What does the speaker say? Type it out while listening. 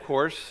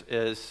course,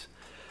 is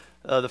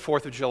the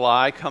 4th of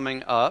July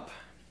coming up.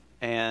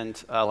 And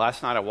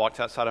last night I walked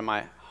outside of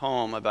my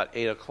home about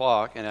 8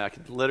 o'clock, and I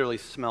could literally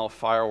smell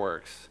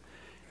fireworks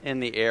in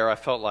the air. I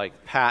felt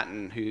like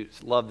Patton, who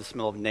loved the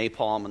smell of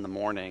napalm in the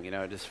morning.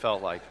 It just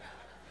felt like...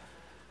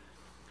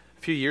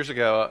 A few years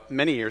ago,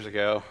 many years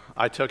ago,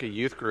 I took a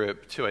youth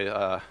group to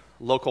a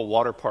local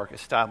water park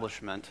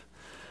establishment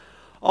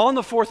on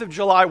the 4th of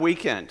July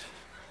weekend.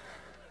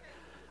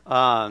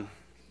 That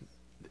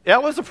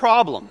was a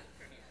problem.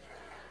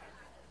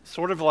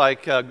 Sort of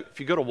like if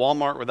you go to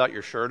Walmart without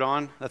your shirt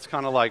on, that's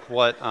kind of like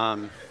what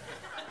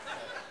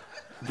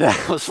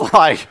that was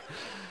like.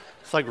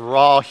 It's like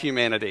raw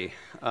humanity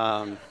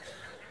and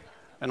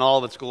all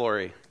of its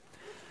glory.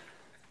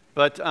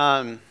 But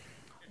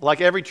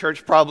like every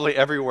church probably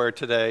everywhere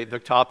today, the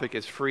topic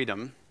is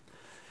freedom.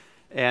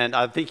 And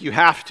I think you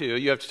have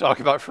to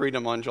talk about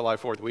freedom on July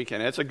 4th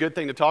weekend. It's a good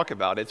thing to talk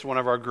about. It's one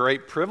of our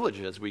great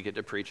privileges we get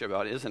to preach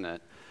about, isn't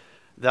it?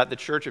 That the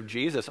Church of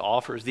Jesus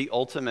offers the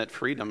ultimate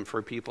freedom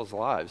for people's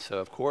lives. So,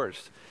 of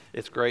course,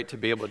 it's great to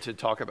be able to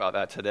talk about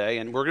that today.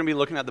 And we're going to be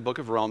looking at the book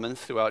of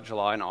Romans throughout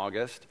July and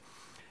August.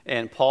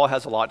 And Paul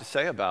has a lot to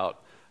say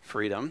about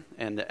freedom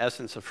and the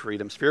essence of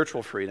freedom,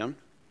 spiritual freedom.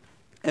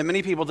 And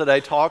many people today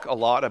talk a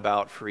lot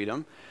about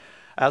freedom,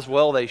 as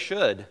well they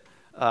should.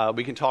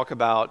 We can talk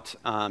about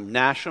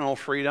national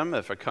freedom,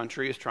 if a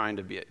country is trying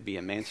to be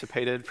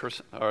emancipated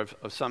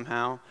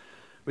somehow.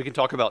 We can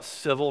talk about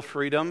civil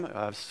freedom,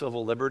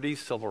 civil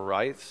liberties, civil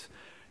rights,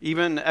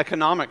 even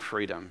economic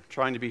freedom,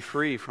 trying to be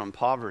free from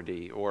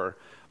poverty or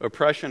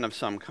oppression of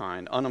some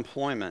kind,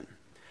 unemployment.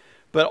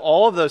 But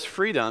all of those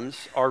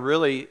freedoms are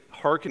really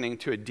hearkening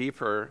to a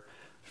deeper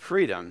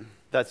freedom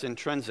that's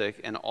intrinsic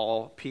in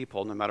all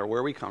people, no matter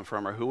where we come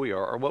from or who we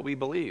are or what we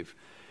believe.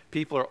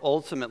 People are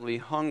ultimately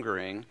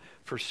hungering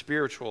for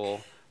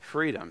spiritual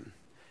freedom.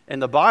 And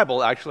the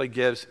Bible actually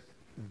gives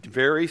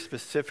very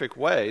specific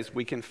ways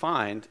we can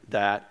find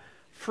that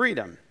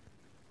freedom.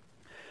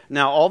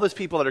 Now, all those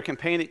people that are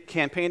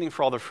campaigning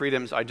for all the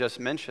freedoms I just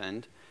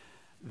mentioned,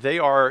 they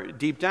are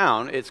deep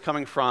down, it's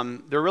coming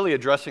from, they're really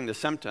addressing the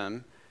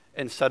symptom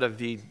instead of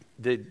the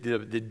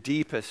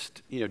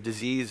deepest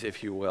disease,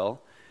 if you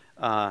will.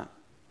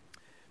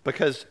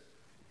 Because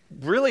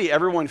really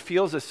everyone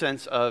feels a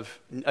sense of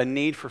a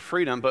need for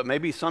freedom, but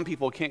maybe some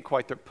people can't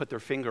quite put their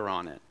finger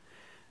on it.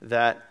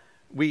 That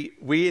we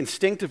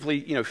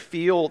instinctively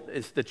feel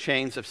it's the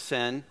chains of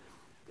sin.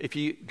 If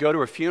you go to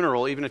a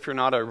funeral, even if you're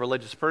not a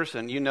religious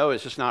person,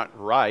 it's just not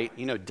right.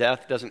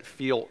 Death doesn't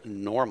feel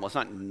normal. It's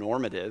not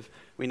normative.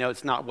 We know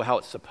it's not how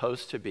it's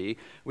supposed to be.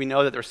 We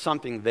know that there's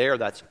something there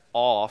that's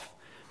off.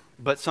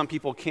 But some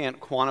people can't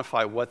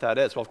quantify what that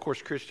is. Well, of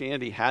course,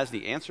 Christianity has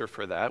the answer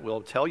for that. We'll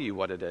tell you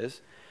what it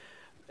is.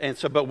 And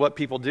so, but what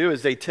people do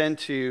is they tend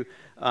to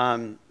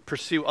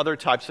pursue other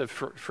types of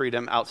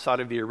freedom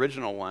outside of the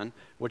original one,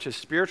 which is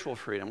spiritual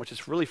freedom, which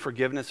is really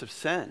forgiveness of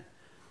sin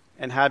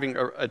and having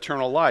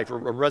eternal life, or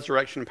a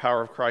resurrection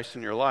power of Christ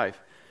in your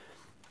life.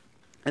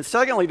 And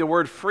secondly, the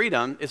word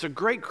freedom is a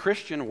great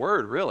Christian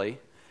word, really.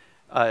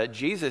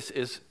 Jesus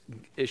is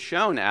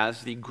shown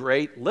as the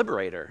great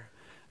liberator.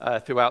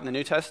 Throughout in the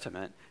New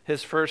Testament.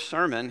 His first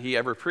sermon he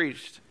ever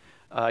preached,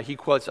 he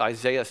quotes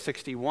Isaiah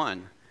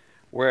 61,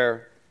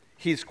 where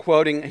he has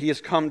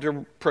come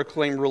to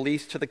proclaim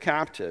release to the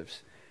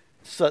captives,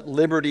 set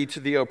liberty to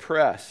the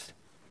oppressed.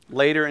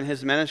 Later in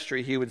his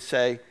ministry, he would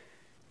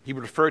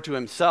refer to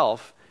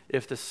himself,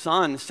 if the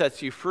Son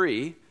sets you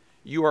free,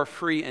 you are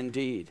free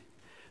indeed.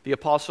 The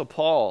Apostle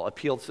Paul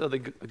appealed to the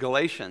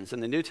Galatians in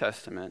the New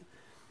Testament,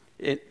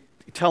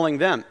 telling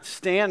them,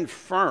 stand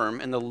firm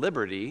in the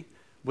liberty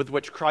with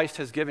which Christ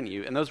has given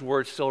you. And those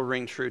words still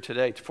ring true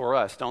today for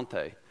us, don't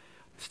they?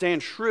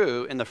 Stand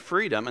true in the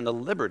freedom and the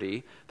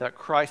liberty that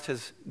Christ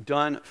has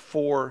done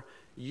for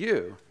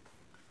you.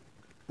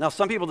 Now,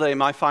 some people today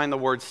might find the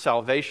word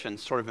salvation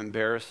sort of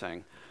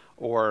embarrassing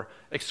or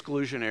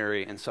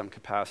exclusionary in some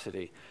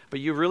capacity. But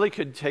you really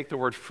could take the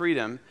word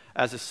freedom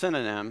as a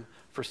synonym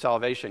for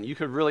salvation. You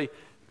could really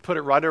put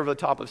it right over the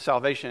top of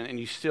salvation and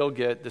you still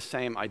get the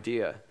same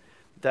idea.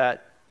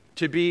 That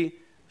to be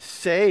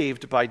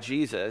saved by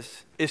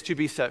Jesus is to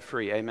be set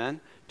free,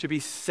 amen? To be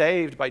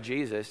saved by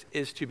Jesus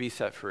is to be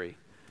set free.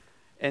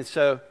 And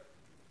so,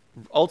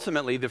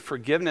 ultimately, the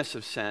forgiveness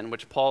of sin,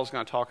 which Paul's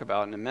going to talk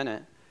about in a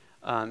minute,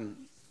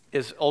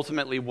 is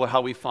ultimately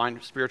how we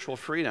find spiritual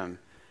freedom.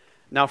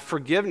 Now,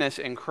 forgiveness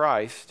in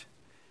Christ,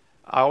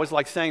 I always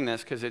like saying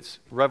this because it's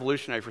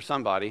revolutionary for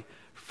somebody.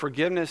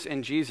 Forgiveness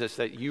in Jesus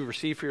that you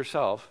receive for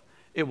yourself,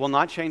 it will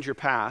not change your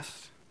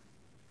past,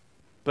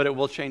 but it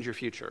will change your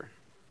future,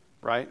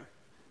 right?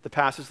 The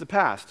past is the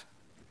past.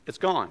 It's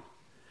gone.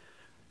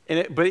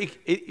 But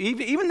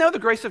even though the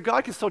grace of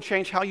God can still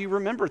change how you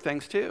remember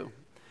things too.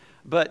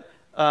 But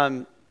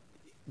the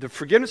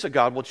forgiveness of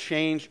God will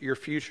change your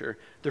future.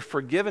 The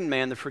forgiven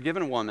man, the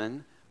forgiven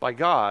woman by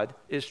God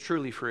is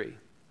truly free.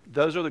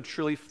 Those are the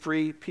truly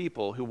free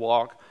people who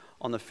walk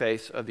on the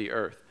face of the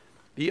earth.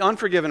 The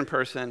unforgiven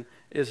person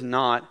is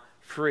not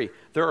free.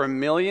 There are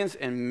millions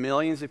and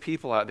millions of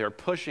people out there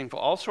pushing for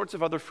all sorts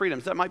of other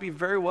freedoms that might be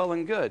very well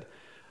and good,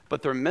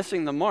 but they're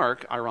missing the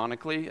mark,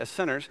 ironically, as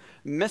sinners,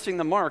 missing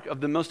the mark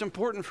of the most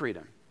important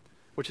freedom,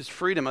 which is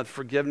freedom of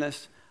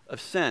forgiveness of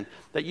sin.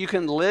 That you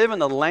can live in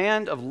the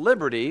land of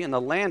liberty, in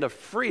the land of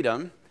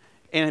freedom,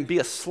 and be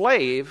a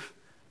slave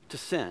to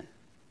sin.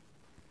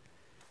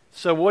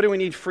 So what do we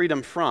need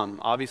freedom from?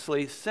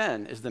 Obviously,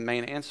 sin is the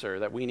main answer,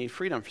 that we need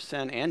freedom from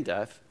sin and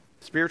death,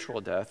 spiritual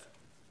death.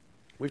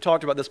 We've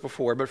talked about this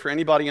before, but for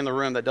anybody in the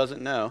room that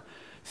doesn't know,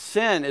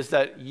 sin is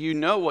that you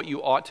know what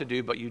you ought to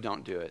do, but you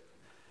don't do it.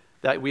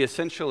 That we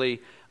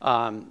essentially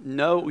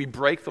know we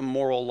break the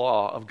moral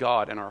law of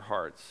God in our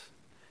hearts.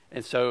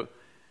 And so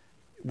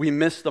we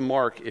miss the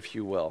mark, if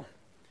you will.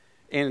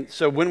 And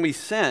so when we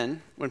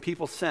sin, when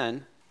people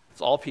sin, it's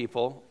all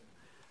people,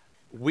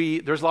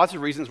 there's lots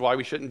of reasons why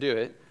we shouldn't do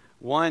it.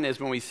 One is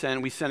when we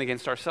sin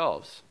against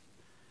ourselves.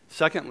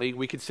 Secondly,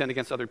 we could sin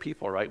against other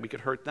people, right? We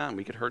could hurt them.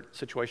 We could hurt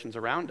situations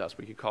around us.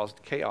 We could cause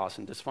chaos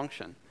and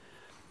dysfunction.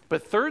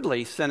 But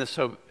thirdly, sin is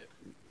so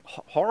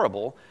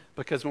horrible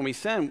because when we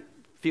sin,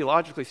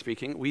 theologically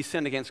speaking, we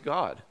sin against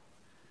God.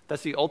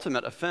 That's the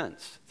ultimate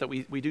offense, that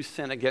we do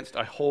sin against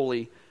a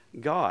holy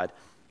God.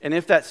 And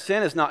if that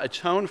sin is not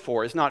atoned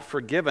for, is not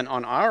forgiven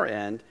on our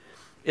end,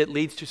 it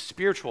leads to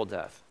spiritual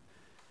death.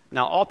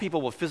 Now, all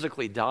people will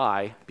physically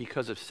die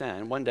because of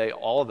sin. One day,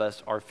 all of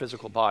us, our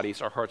physical bodies,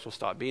 our hearts will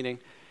stop beating,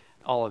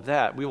 all of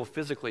that. We will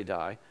physically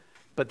die,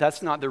 but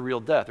that's not the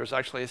real death. There's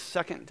actually a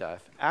second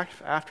death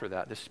after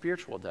that, the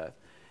spiritual death.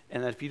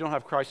 And that if you don't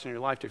have Christ in your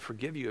life to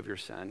forgive you of your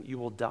sin, you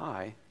will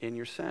die in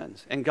your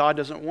sins. And God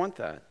doesn't want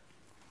that.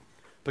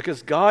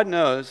 Because God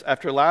knows,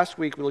 after last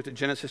week we looked at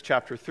Genesis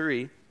chapter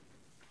 3,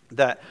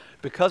 that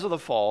because of the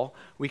fall,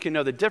 we can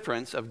know the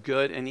difference of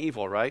good and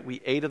evil, right? We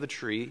ate of the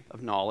tree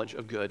of knowledge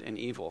of good and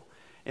evil.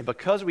 And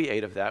because we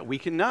ate of that, we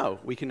can know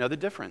the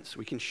difference.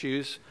 We can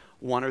choose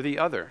one or the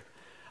other.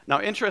 Now,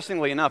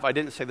 interestingly enough, I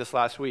didn't say this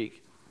last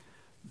week,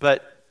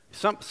 but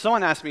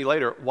someone asked me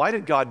later, why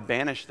did God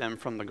banish them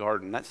from the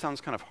garden? That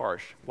sounds kind of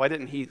harsh. Why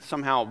didn't he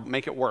somehow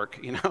make it work,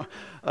 in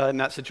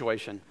that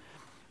situation?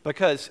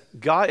 Because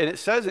God, and it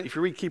says, if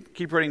you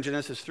keep reading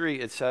Genesis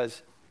 3, it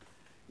says,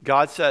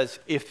 God says,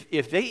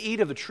 if they eat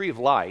of the tree of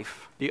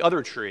life, the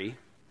other tree,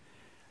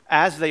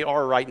 as they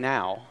are right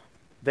now,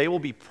 they will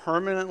be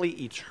permanently,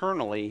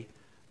 eternally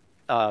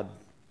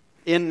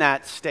in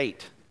that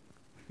state.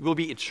 You will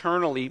be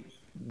eternally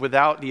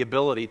without the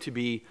ability to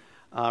be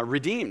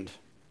redeemed,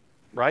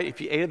 right?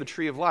 If you ate of the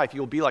tree of life,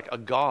 you'll be like a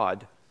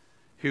God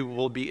who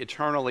will be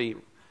eternally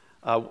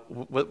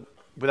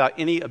without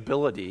any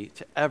ability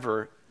to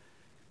ever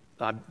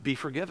be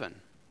forgiven.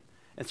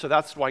 And so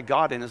that's why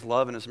God, in his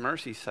love and his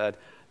mercy, said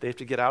they have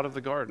to get out of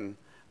the garden,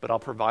 but I'll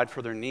provide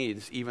for their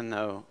needs even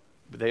though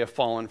they have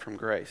fallen from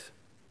grace.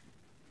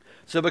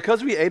 So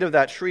because we ate of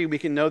that tree, we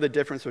can know the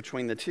difference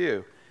between the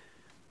two.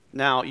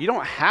 Now, you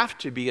don't have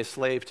to be a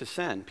slave to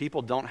sin.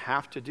 People don't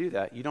have to do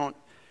that.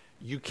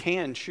 You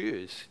can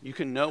choose. You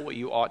can know what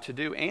you ought to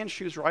do and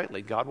choose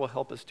rightly. God will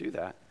help us do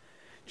that.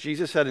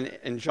 Jesus said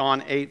in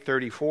John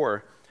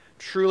 8:34,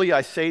 "Truly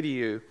I say to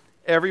you,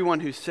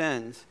 everyone who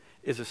sins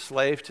is a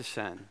slave to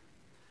sin."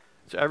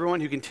 So everyone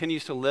who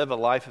continues to live a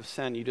life of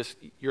sin,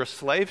 you're a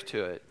slave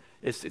to it.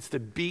 It's the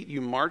beat you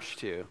march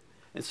to.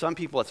 And some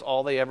people, it's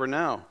all they ever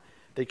know.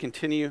 They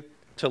continue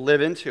to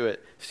live into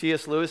it.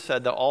 C.S. Lewis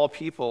said that all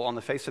people on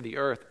the face of the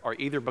earth are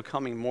either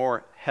becoming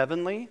more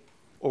heavenly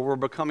or we're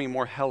becoming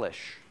more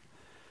hellish.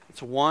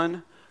 It's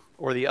one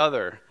or the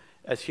other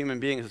as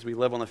human beings as we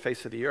live on the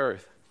face of the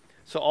earth.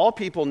 So all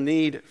people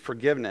need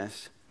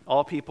forgiveness.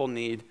 All people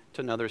need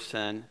to know their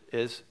sin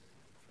is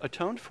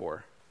atoned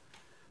for.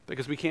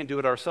 Because we can't do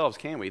it ourselves,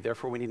 can we?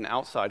 Therefore, we need an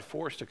outside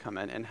force to come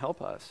in and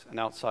help us.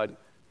 Not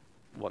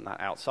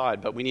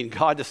outside, but we need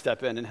God to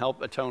step in and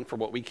help atone for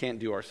what we can't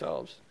do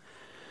ourselves.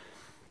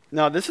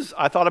 Now,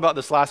 I thought about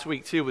this last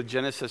week too with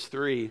Genesis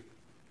 3,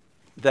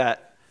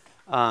 that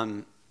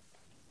in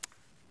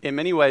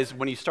many ways,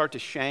 when you start to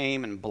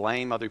shame and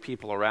blame other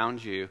people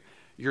around you,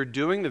 you're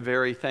doing the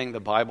very thing the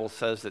Bible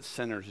says that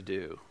sinners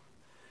do.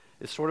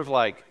 It's sort of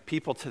like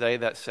people today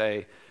that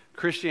say,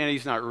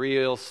 Christianity's not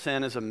real,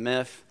 sin is a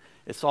myth,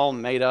 it's all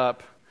made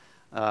up,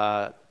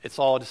 it's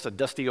all just a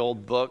dusty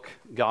old book,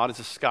 God is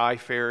a sky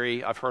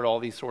fairy. I've heard all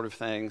these sort of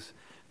things,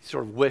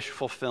 sort of wish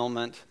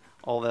fulfillment,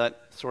 all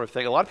that sort of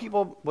thing. A lot of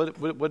people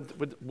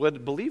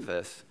would believe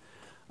this.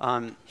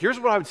 Here's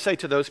what I would say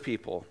to those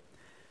people,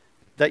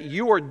 that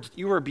you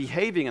are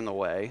behaving in the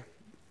way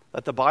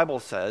that the Bible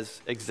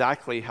says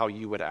exactly how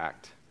you would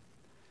act,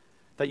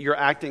 that you're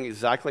acting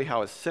exactly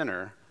how a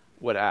sinner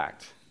would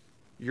act.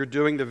 You're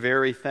doing the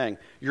very thing.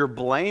 You're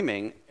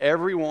blaming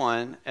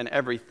everyone and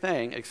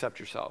everything except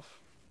yourself,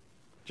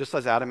 just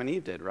as Adam and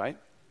Eve did, right?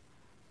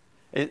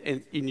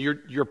 And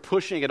you're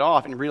pushing it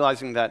off and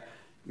realizing that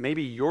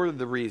maybe you're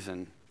the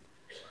reason,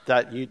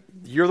 that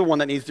you're the one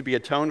that needs to be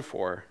atoned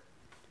for.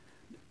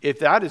 If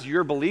that is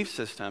your belief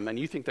system and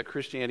you think that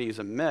Christianity is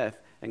a myth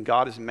and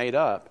God is made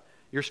up,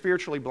 you're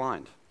spiritually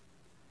blind.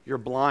 You're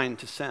blind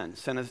to sin.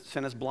 Sin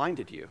has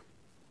blinded you.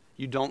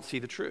 you don't see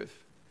the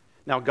truth.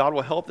 Now, God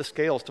will help the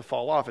scales to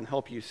fall off and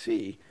help you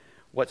see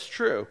what's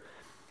true.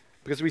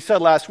 Because we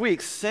said last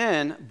week,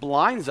 sin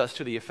blinds us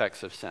to the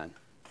effects of sin.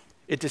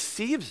 It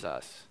deceives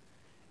us.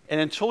 And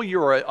until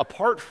you are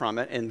apart from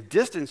it and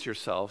distance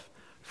yourself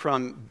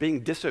from being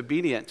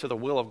disobedient to the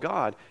will of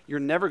God, you're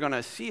never going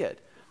to see it.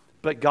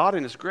 But God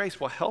in his grace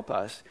will help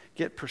us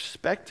get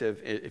perspective,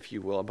 if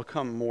you will, and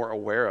become more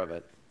aware of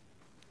it.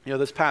 You know,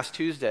 this past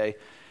Tuesday,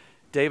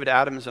 David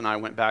Adams and I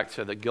went back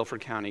to the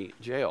Guilford County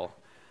Jail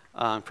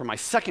for my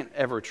second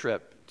ever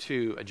trip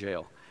to a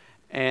jail.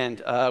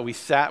 And we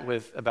sat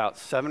with about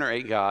 7 or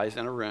 8 guys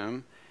in a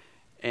room,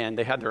 and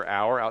they had their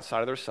hour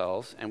outside of their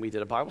cells, and we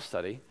did a Bible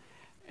study.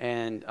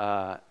 And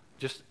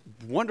just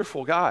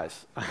wonderful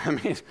guys. I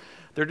mean,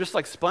 they're just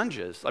like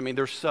sponges. I mean,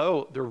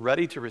 they're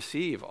ready to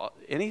receive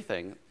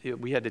anything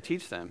we had to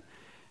teach them.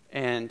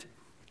 And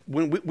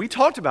when we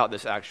talked about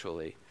this,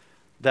 actually,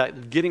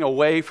 that getting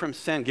away from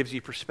sin gives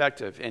you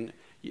perspective.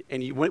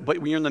 But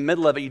when you're in the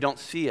middle of it, you don't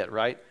see it,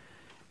 right?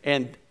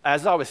 And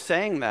as I was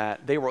saying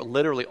that, they were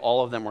literally,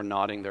 all of them were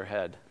nodding their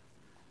head.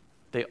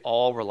 They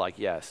all were like,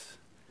 yes.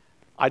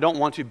 I don't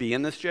want to be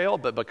in this jail,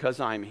 but because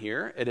I'm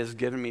here, it has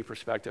given me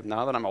perspective.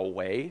 Now that I'm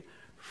away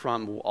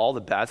from all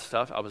the bad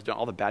stuff I was doing,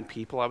 all the bad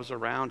people I was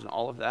around and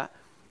all of that,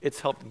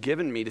 it's helped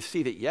given me to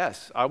see that,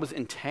 yes, I was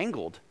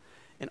entangled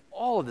in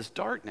all of this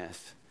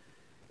darkness.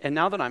 And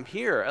now that I'm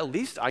here, at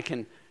least I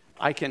can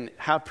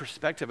have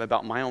perspective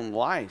about my own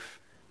life.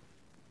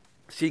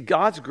 See,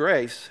 God's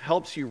grace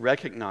helps you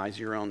recognize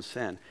your own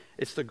sin.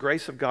 It's the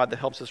grace of God that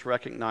helps us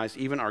recognize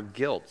even our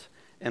guilt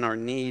and our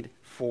need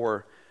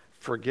for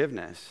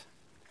forgiveness.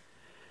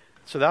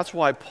 So that's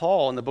why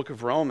Paul, in the book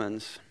of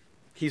Romans,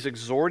 he's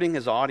exhorting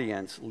his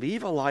audience,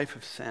 leave a life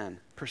of sin,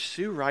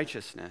 pursue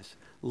righteousness,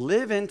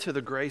 live into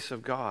the grace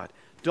of God.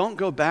 Don't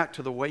go back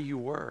to the way you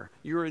were.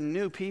 You're a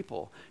new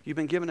people. You've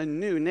been given a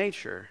new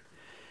nature.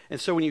 And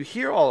so when you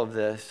hear all of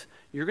this,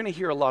 you're going to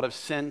hear a lot of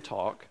sin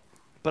talk,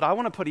 but I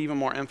want to put even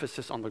more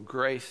emphasis on the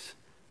grace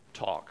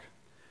talk,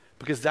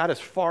 because that is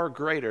far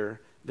greater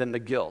than the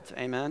guilt.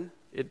 Amen?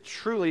 It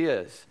truly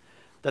is.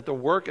 That the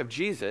work of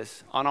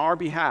Jesus on our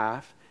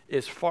behalf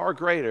is far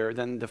greater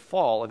than the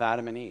fall of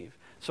Adam and Eve.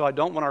 So I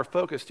don't want our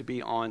focus to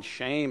be on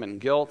shame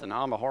and guilt and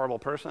I'm a horrible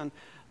person.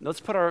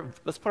 Let's put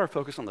our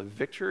focus on the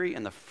victory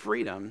and the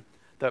freedom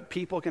that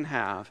people can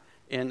have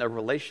in a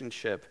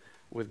relationship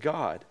with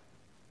God.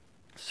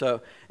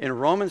 So in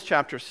Romans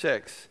chapter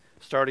 6,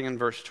 starting in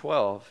verse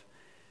 12,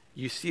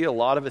 you see a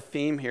lot of a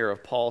theme here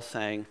of Paul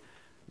saying,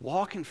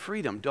 walk in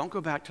freedom. Don't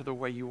go back to the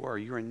way you were.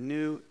 You're a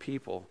new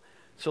people.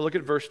 So look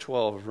at verse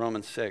 12 of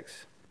Romans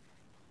 6.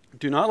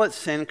 Do not let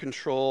sin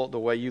control the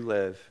way you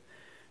live.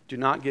 Do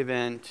not give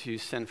in to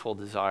sinful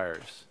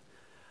desires.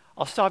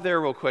 I'll stop there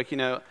real quick. You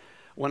know,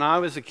 when I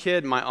was a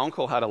kid, my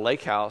uncle had a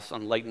lake house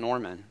on Lake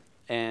Norman,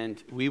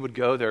 and we would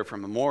go there for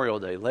Memorial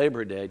Day,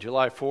 Labor Day,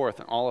 July 4th,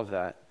 and all of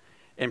that.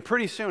 And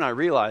pretty soon I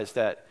realized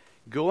that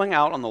going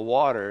out on the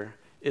water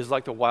is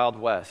like the Wild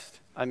West.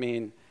 I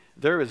mean,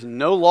 there is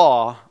no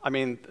law. I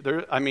mean,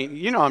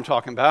 you know what I'm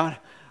talking about.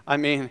 I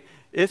mean,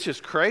 it's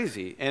just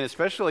crazy. And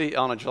especially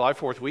on a July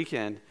 4th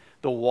weekend,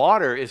 the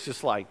water is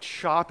just like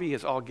choppy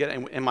as all get.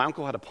 And my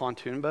uncle had a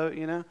pontoon boat,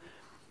 you know,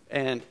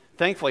 and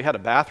thankfully had a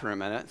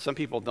bathroom in it. Some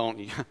people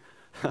don't.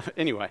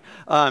 Anyway,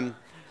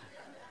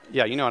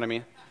 yeah, you know what I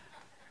mean.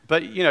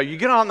 But, you know, you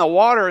get on the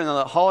water in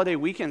the holiday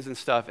weekends and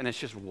stuff, and it's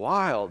just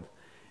wild.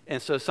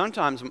 And so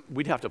sometimes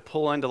we'd have to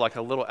pull into like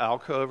a little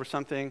alcove or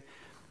something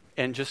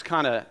and just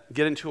kind of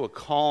get into a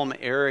calm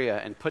area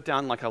and put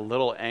down like a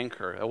little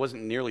anchor. It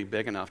wasn't nearly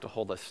big enough to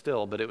hold us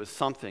still, but it was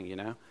something, you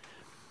know.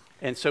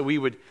 And so we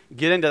would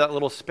get into that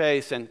little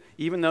space, and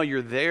even though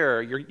you're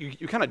there,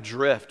 you kind of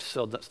drift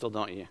still,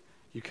 don't you?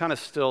 You kind of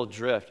still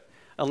drift.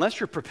 Unless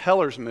your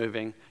propeller's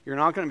moving, you're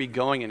not going to be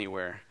going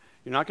anywhere.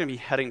 You're not going to be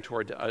heading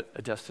toward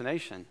a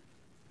destination.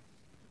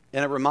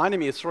 And it reminded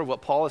me, it's sort of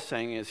what Paul is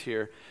saying is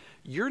here,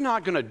 you're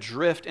not going to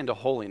drift into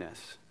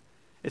holiness.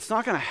 It's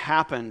not going to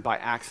happen by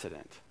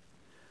accident.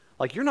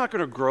 Like, you're not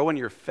going to grow in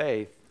your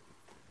faith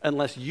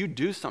unless you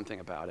do something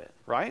about it,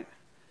 right?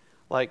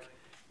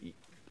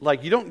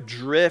 Like you don't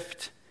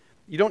drift,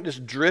 you don't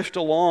just drift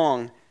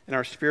along in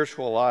our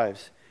spiritual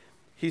lives.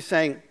 He's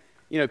saying,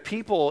 you know,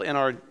 people in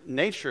our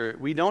nature,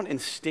 we don't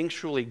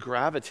instinctually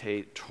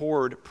gravitate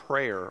toward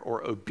prayer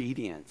or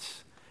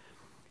obedience.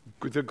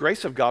 The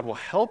grace of God will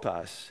help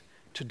us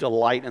to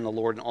delight in the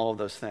Lord and all of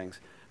those things.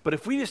 But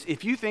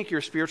if you think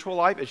your spiritual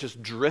life is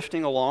just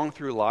drifting along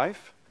through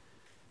life,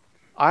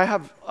 I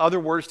have other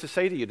words to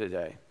say to you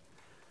today.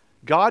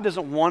 God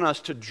doesn't want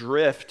us to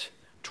drift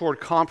toward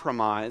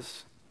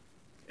compromise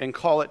and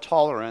call it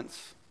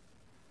tolerance.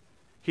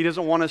 He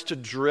doesn't want us to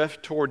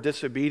drift toward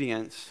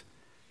disobedience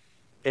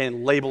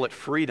and label it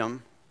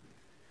freedom.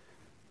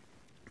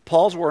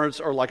 Paul's words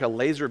are like a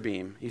laser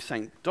beam. He's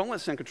saying, don't let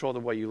sin control the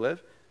way you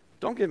live.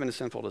 Don't give in to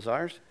sinful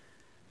desires.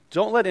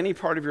 Don't let any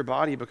part of your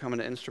body become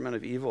an instrument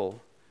of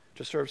evil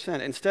to serve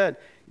sin. Instead,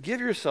 give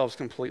yourselves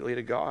completely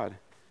to God.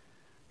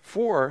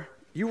 For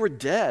you were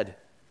dead.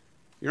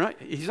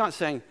 He's not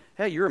saying,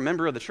 hey, you're a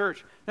member of the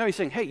church. No, he's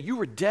saying, hey, you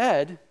were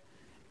dead,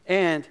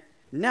 and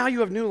now you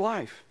have new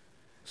life.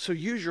 So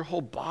use your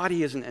whole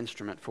body as an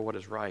instrument for what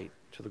is right,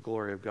 to the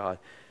glory of God.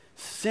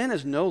 Sin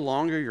is no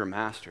longer your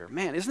master.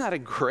 Man, isn't that a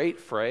great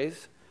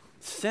phrase?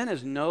 Sin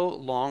is no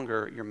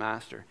longer your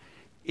master.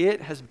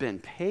 It has been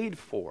paid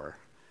for.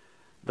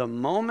 The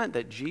moment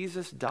that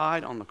Jesus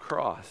died on the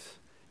cross,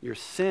 your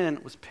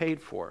sin was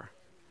paid for.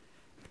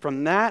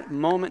 From that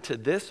moment to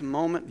this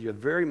moment, the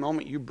very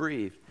moment you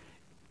breathe,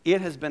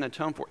 it has been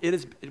atoned for. It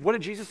is. What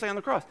did Jesus say on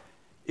the cross?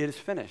 It is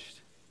finished.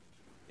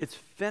 It's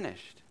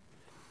finished.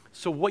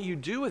 So what you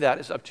do with that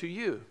is up to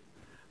you.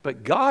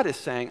 But God is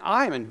saying,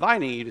 I am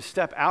inviting you to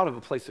step out of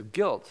a place of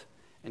guilt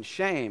and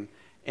shame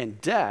and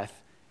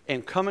death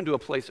and come into a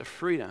place of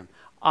freedom.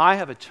 I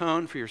have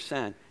atoned for your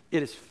sin.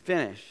 It is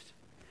finished.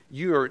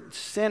 Your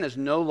sin is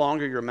no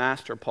longer your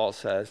master, Paul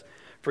says,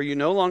 for you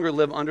no longer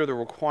live under the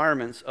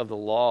requirements of the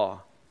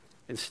law.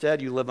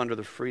 Instead, you live under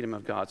the freedom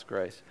of God's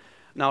grace.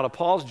 Now, to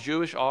Paul's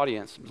Jewish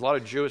audience, there's a lot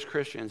of Jewish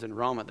Christians in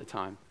Rome at the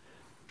time,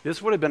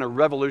 this would have been a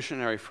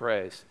revolutionary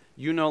phrase.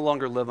 You no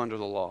longer live under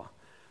the law.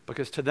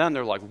 Because to them,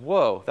 they're like,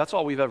 whoa, that's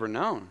all we've ever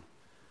known.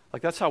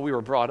 Like, that's how we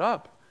were brought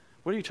up.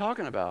 What are you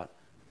talking about?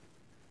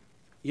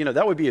 You know,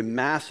 that would be a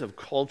massive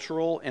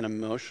cultural and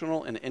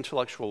emotional and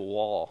intellectual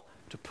wall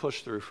to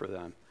push through for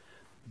them.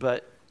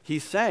 But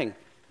he's saying,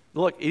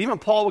 look, even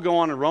Paul will go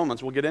on in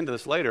Romans, we'll get into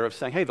this later, of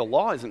saying, hey, the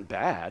law isn't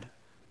bad.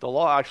 The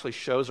law actually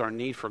shows our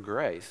need for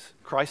grace.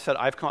 Christ said,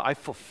 I've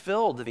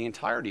fulfilled the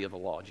entirety of the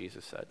law,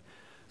 Jesus said.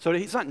 So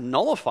he's not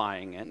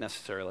nullifying it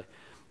necessarily,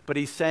 but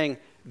he's saying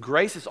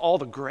grace is all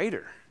the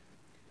greater.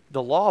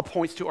 The law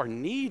points to our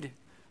need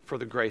for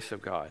the grace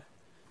of God.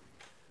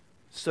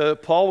 So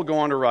Paul will go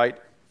on to write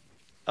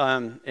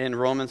in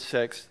Romans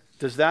 6,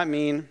 does that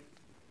mean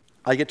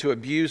I get to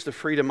abuse the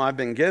freedom I've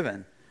been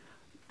given?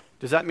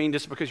 Does that mean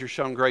just because you're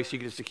shown grace, you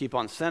get to keep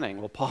on sinning?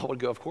 Well, Paul would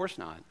go, of course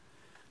not.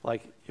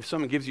 Like, if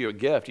someone gives you a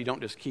gift, you don't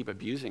just keep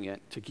abusing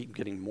it to keep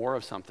getting more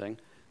of something.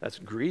 That's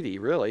greedy,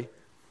 really.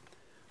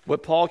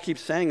 What Paul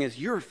keeps saying is,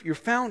 you're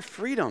found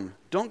freedom.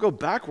 Don't go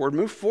backward,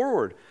 move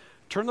forward.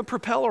 Turn the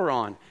propeller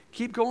on.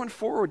 Keep going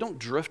forward. Don't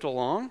drift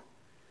along.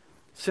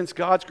 Since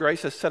God's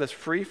grace has set us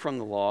free from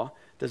the law,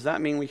 does that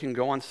mean we can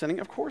go on sinning?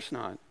 Of course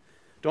not.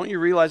 Don't you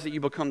realize that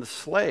you become the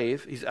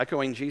slave, he's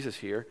echoing Jesus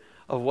here,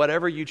 of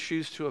whatever you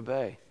choose to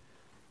obey?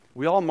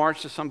 We all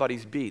march to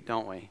somebody's beat,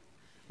 don't we?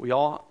 We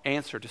all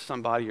answer to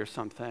somebody or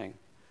something.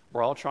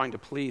 We're all trying to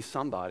please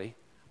somebody.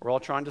 We're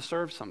all trying to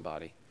serve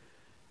somebody.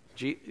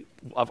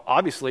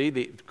 Obviously,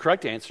 the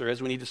correct answer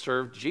is we need to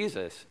serve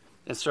Jesus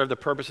and serve the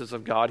purposes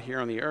of God here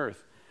on the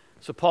earth.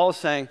 So Paul is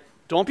saying,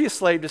 don't be a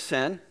slave to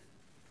sin.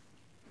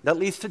 That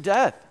leads to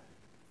death,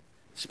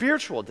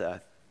 spiritual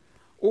death.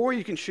 Or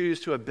you can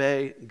choose to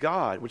obey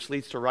God, which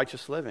leads to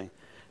righteous living.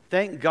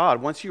 Thank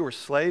God, once you were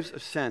slaves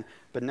of sin,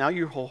 but now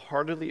you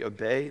wholeheartedly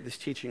obey this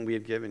teaching we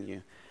have given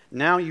you.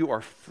 Now you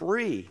are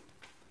free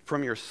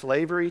from your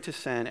slavery to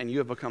sin, and you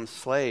have become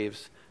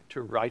slaves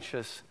to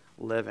righteous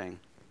living.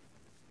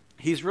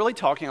 He's really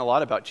talking a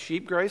lot about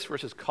cheap grace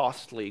versus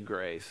costly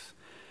grace.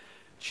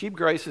 Cheap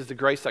grace is the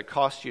grace that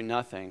costs you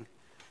nothing.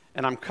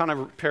 And I'm kind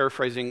of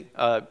paraphrasing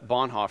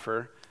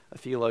Bonhoeffer, a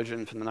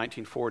theologian from the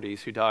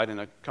 1940s who died in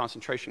a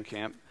concentration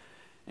camp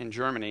in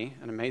Germany,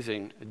 an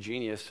amazing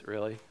genius,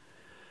 really.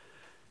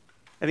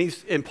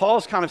 And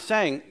Paul's kind of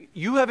saying,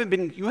 you haven't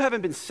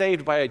been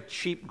saved by a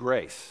cheap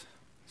grace.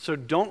 So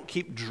don't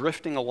keep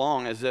drifting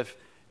along as if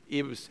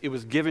it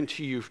was given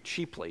to you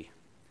cheaply.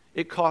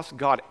 It cost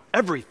God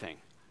everything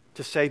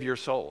to save your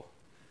soul.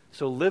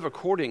 So live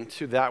according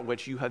to that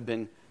which you have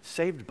been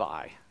saved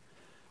by.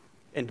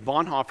 And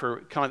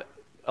Bonhoeffer kind of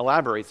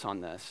elaborates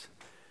on this.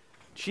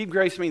 Cheap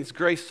grace means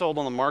grace sold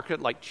on the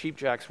market like Cheap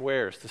Jack's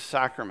wares. The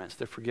sacraments,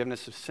 the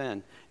forgiveness of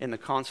sin, and the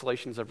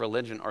consolations of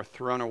religion are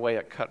thrown away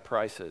at cut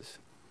prices.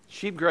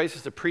 Cheap grace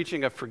is the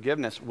preaching of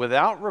forgiveness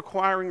without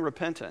requiring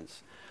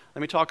repentance.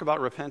 Let me talk about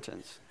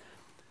repentance.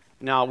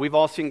 Now, we've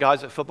all seen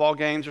guys at football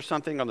games or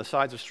something on the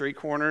sides of street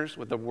corners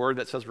with the word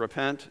that says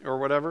repent or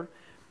whatever,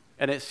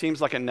 and it seems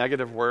like a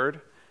negative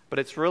word, but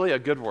it's really a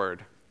good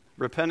word.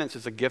 Repentance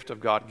is a gift of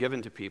God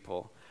given to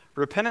people.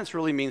 Repentance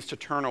really means to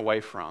turn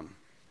away from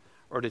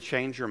or to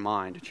change your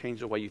mind, to change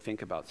the way you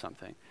think about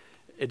something.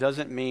 It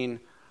doesn't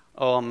mean,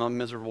 oh, I'm a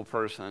miserable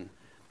person.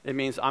 It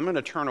means I'm going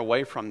to turn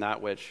away from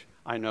that which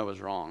I know is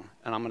wrong,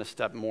 and I'm going to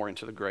step more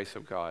into the grace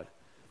of God.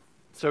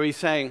 So he's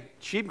saying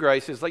cheap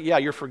grace is like, yeah,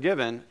 you're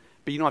forgiven,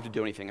 but you don't have to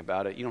do anything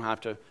about it. You don't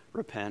have to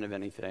repent of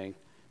anything.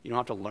 You don't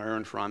have to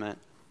learn from it.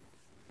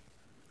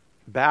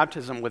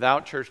 Baptism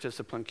without church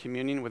discipline,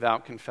 communion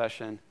without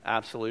confession,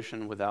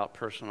 absolution without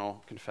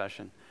personal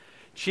confession.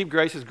 Cheap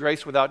grace is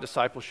grace without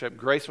discipleship,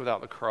 grace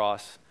without the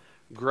cross,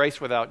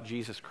 grace without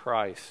Jesus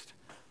Christ,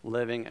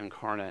 living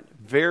incarnate.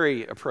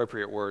 Very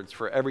appropriate words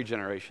for every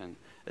generation,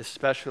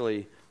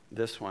 especially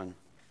this one.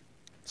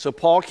 So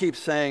Paul keeps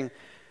saying,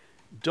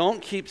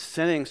 don't keep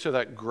sinning so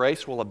that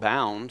grace will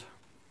abound.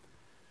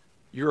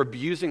 You're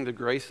abusing the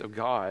grace of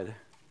God.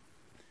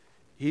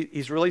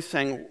 He's really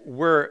saying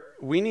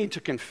we need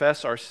to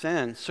confess our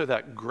sin so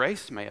that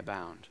grace may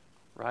abound,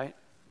 right?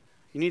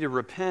 You need to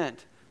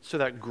repent so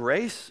that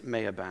grace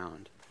may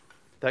abound.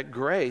 That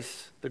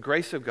grace, the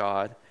grace of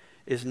God,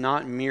 is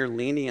not mere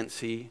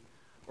leniency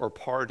or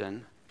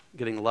pardon,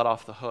 getting let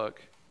off the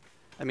hook.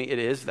 I mean, it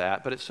is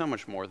that, but it's so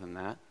much more than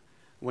that.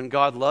 When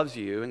God loves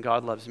you and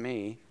God loves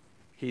me,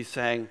 he's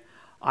saying,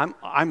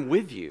 I'm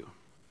with you.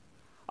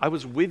 I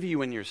was with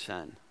you in your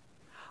sin.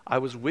 I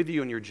was with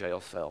you in your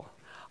jail cell.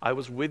 I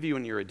was with you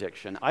in your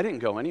addiction. I didn't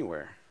go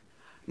anywhere.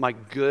 My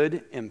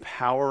good,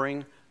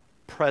 empowering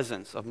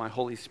presence of my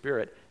Holy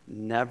Spirit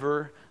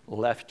never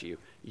left you.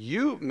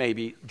 You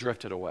maybe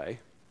drifted away.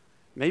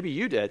 Maybe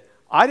you did.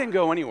 I didn't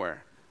go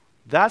anywhere.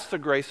 That's the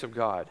grace of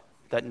God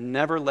that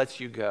never lets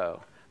you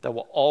go, that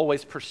will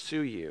always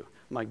pursue you.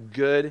 My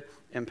good,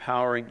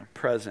 empowering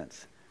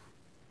presence.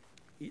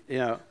 You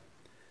know,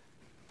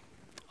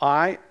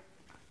 I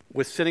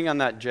was sitting on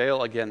that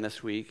jail again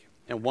this week,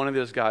 and one of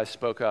those guys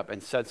spoke up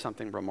and said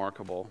something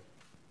remarkable.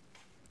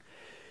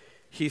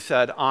 He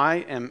said, I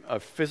am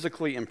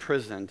physically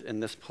imprisoned in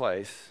this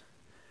place,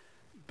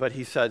 but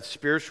he said,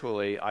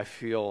 spiritually, I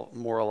feel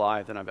more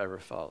alive than I've ever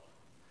felt.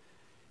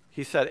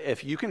 He said,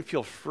 if you can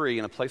feel free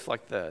in a place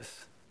like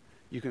this,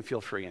 you can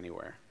feel free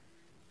anywhere.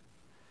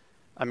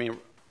 I mean,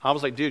 I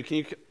was like, dude,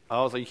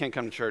 I was like, you can't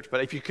come to church.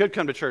 But if you could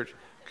come to church,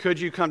 could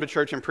you come to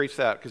church and preach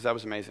that? Because that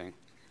was amazing.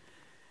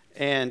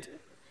 And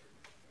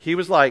he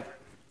was like,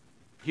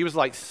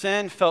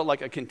 sin felt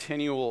like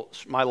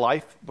my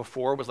life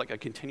before was like a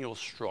continual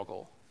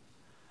struggle.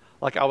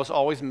 Like I was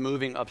always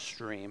moving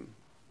upstream.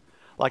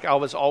 Like I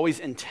was always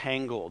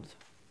entangled,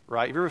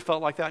 right? Have you ever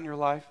felt like that in your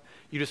life?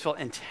 You just felt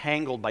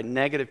entangled by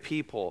negative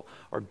people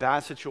or bad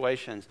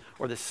situations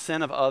or the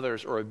sin of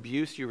others or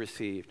abuse you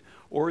received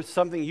or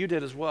something you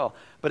did as well.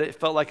 But it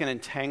felt like an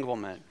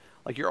entanglement.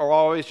 Like you're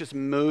always just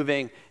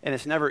moving and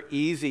it's never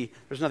easy.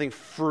 There's nothing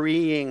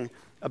freeing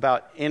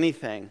about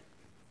anything.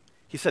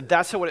 He said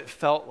that's what it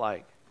felt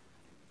like.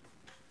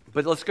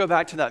 But let's go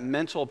back to that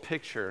mental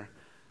picture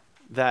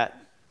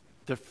that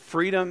the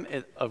freedom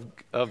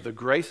of the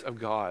grace of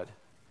God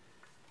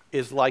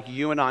is like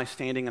you and I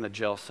standing in a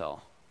jail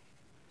cell.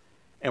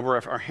 And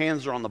where our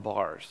hands are on the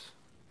bars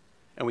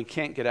and we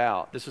can't get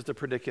out. This is the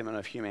predicament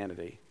of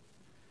humanity.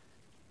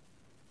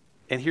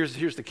 And here's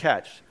the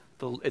catch.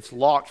 It's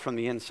locked from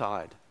the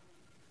inside.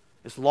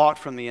 It's locked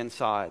from the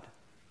inside.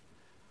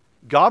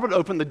 God would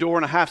open the door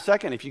in a half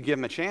second if you give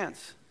him a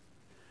chance.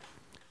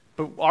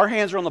 But our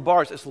hands are on the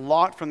bars. It's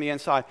locked from the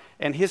inside.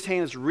 And his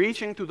hand is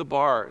reaching through the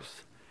bars.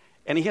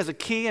 And he has a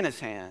key in his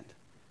hand.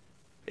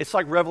 It's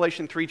like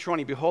Revelation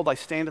 3:20. Behold, I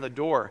stand at the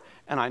door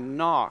and I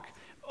knock.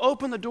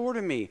 Open the door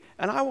to me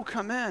and I will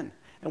come in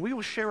and we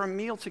will share a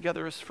meal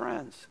together as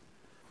friends.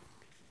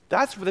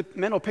 That's the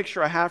mental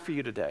picture I have for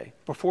you today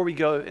before we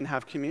go and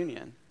have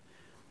communion.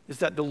 Is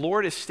that the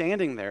Lord is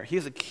standing there. He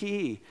has a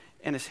key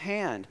in his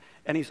hand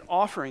and he's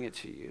offering it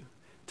to you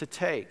to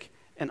take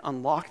and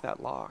unlock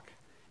that lock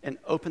and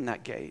open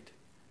that gate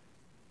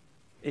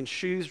and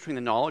choose between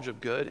the knowledge of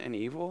good and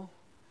evil.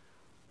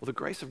 Well, the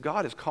grace of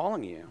God is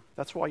calling you.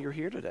 That's why you're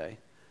here today.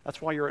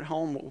 That's why you're at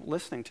home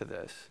listening to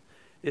this.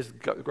 The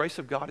grace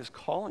of God is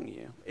calling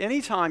you.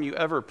 Anytime you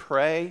ever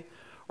pray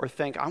or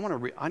think,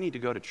 I need to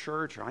go to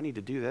church or I need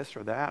to do this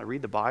or that,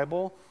 read the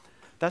Bible,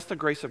 that's the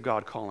grace of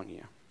God calling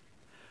you.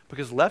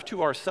 Because left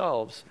to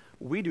ourselves,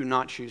 we do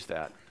not choose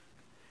that.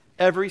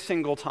 Every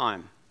single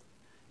time.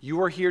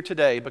 You are here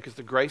today because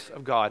the grace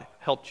of God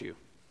helped you.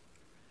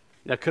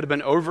 That could have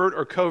been overt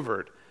or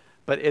covert,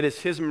 but it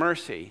is his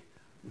mercy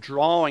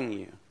drawing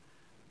you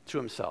to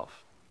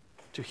himself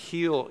to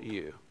heal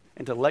you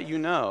and to let you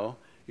know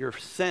your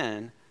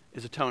sin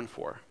is atoned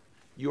for.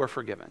 You are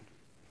forgiven.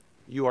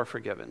 You are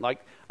forgiven.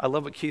 Like, I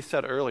love what Keith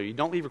said earlier. You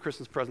don't leave a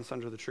Christmas present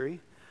under the tree.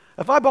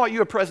 If I bought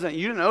you a present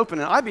and you didn't open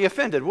it, I'd be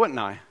offended, wouldn't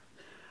I?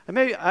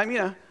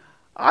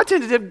 I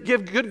tend to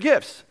give good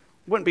gifts.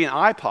 It wouldn't be an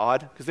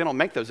iPod, because they don't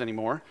make those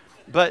anymore.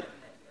 But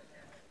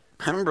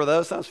I remember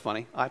those. That was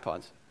funny,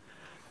 iPods.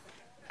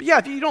 But yeah,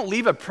 if you don't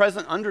leave a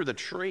present under the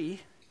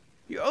tree,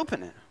 you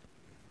open it.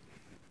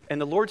 And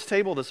the Lord's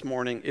table this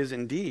morning is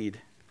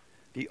indeed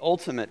the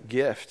ultimate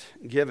gift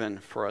given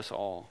for us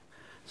all.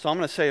 So I'm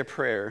going to say a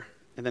prayer,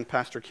 and then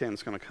Pastor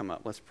Ken's going to come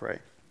up. Let's pray.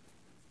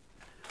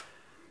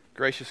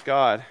 Gracious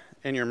God,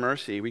 in your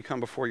mercy, we come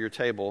before your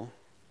table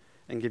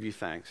and give you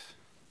thanks.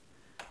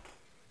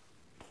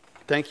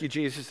 Thank you,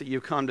 Jesus, that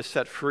you come to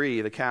set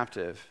free the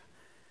captive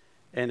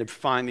and to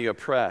find the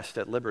oppressed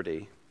at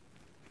liberty.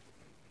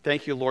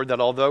 Thank you, Lord,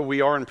 that although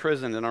we are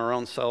imprisoned in our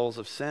own cells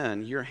of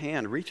sin, your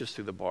hand reaches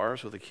through the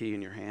bars with a key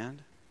in your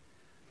hand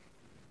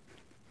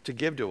to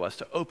give to us,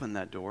 to open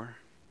that door.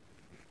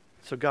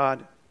 So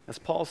God, as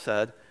Paul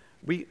said,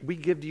 we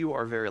give to you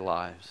our very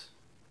lives.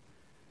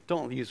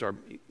 We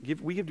give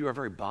to you our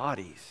very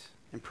bodies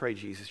and pray,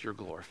 Jesus, you're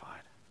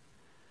glorified.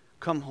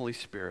 Come, Holy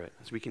Spirit,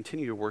 as we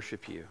continue to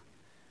worship you.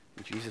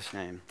 In Jesus'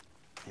 name,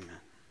 amen.